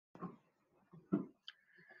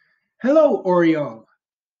Hello, ORIOL.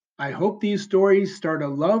 I hope these stories start a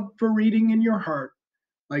love for reading in your heart,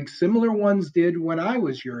 like similar ones did when I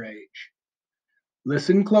was your age.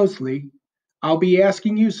 Listen closely. I'll be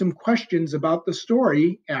asking you some questions about the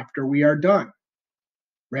story after we are done.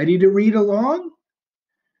 Ready to read along?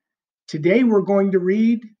 Today we're going to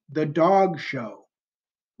read The Dog Show,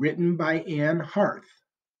 written by Anne Harth.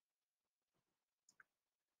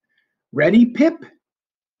 Ready, Pip?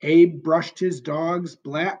 Abe brushed his dog's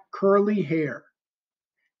black curly hair.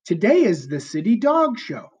 Today is the city dog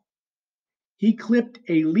show. He clipped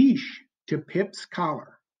a leash to Pip's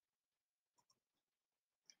collar.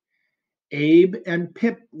 Abe and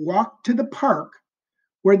Pip walked to the park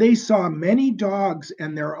where they saw many dogs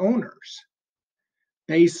and their owners.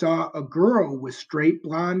 They saw a girl with straight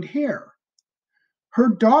blonde hair. Her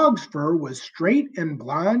dog's fur was straight and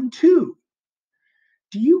blonde too.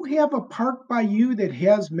 Do you have a park by you that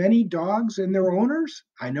has many dogs and their owners?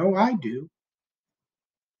 I know I do.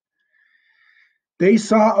 They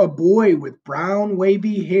saw a boy with brown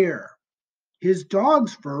wavy hair. His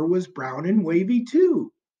dog's fur was brown and wavy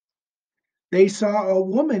too. They saw a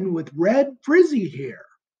woman with red frizzy hair.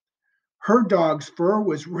 Her dog's fur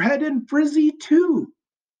was red and frizzy too.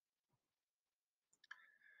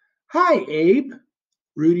 Hi, Abe,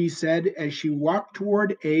 Rudy said as she walked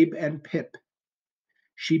toward Abe and Pip.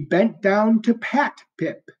 She bent down to pat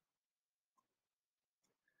Pip.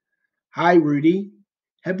 Hi, Rudy.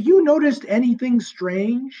 Have you noticed anything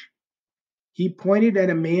strange? He pointed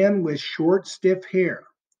at a man with short, stiff hair.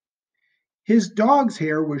 His dog's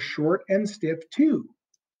hair was short and stiff too.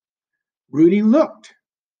 Rudy looked.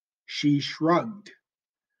 She shrugged.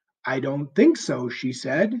 I don't think so, she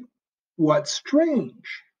said. What's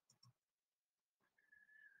strange?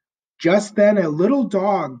 Just then a little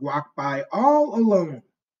dog walked by all alone.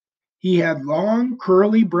 He had long,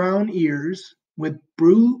 curly brown ears with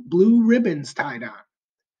blue ribbons tied on.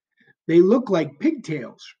 They looked like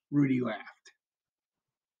pigtails, Rudy laughed.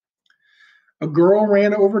 A girl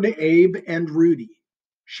ran over to Abe and Rudy.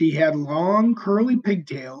 She had long, curly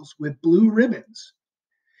pigtails with blue ribbons.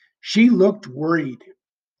 She looked worried.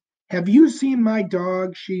 Have you seen my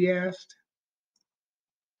dog? She asked.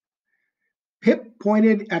 Pip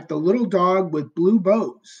pointed at the little dog with blue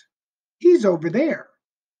bows. He's over there.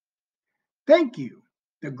 Thank you.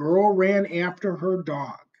 The girl ran after her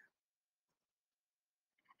dog.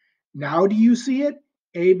 Now do you see it?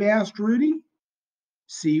 Abe asked Rudy.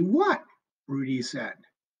 See what? Rudy said.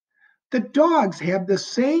 The dogs have the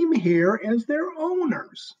same hair as their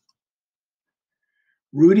owners.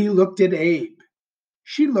 Rudy looked at Abe.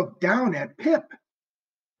 She looked down at Pip.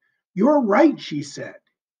 You're right, she said.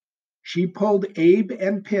 She pulled Abe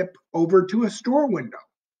and Pip over to a store window.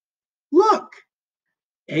 Look!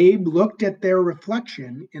 Abe looked at their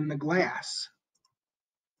reflection in the glass.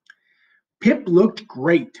 Pip looked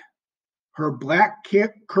great. Her black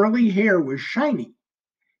curly hair was shiny.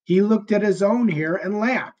 He looked at his own hair and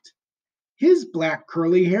laughed. His black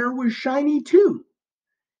curly hair was shiny too.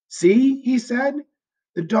 See, he said,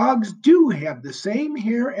 the dogs do have the same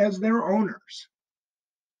hair as their owners.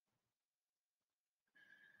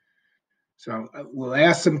 So we'll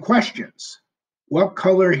ask some questions. What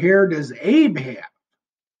color hair does Abe have?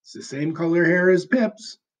 It's the same color hair as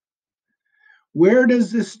Pip's. Where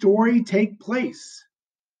does the story take place?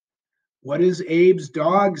 What is Abe's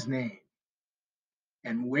dog's name?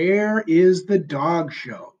 And where is the dog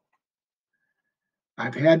show?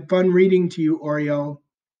 I've had fun reading to you, ORIOL.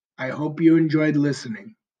 I hope you enjoyed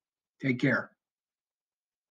listening. Take care.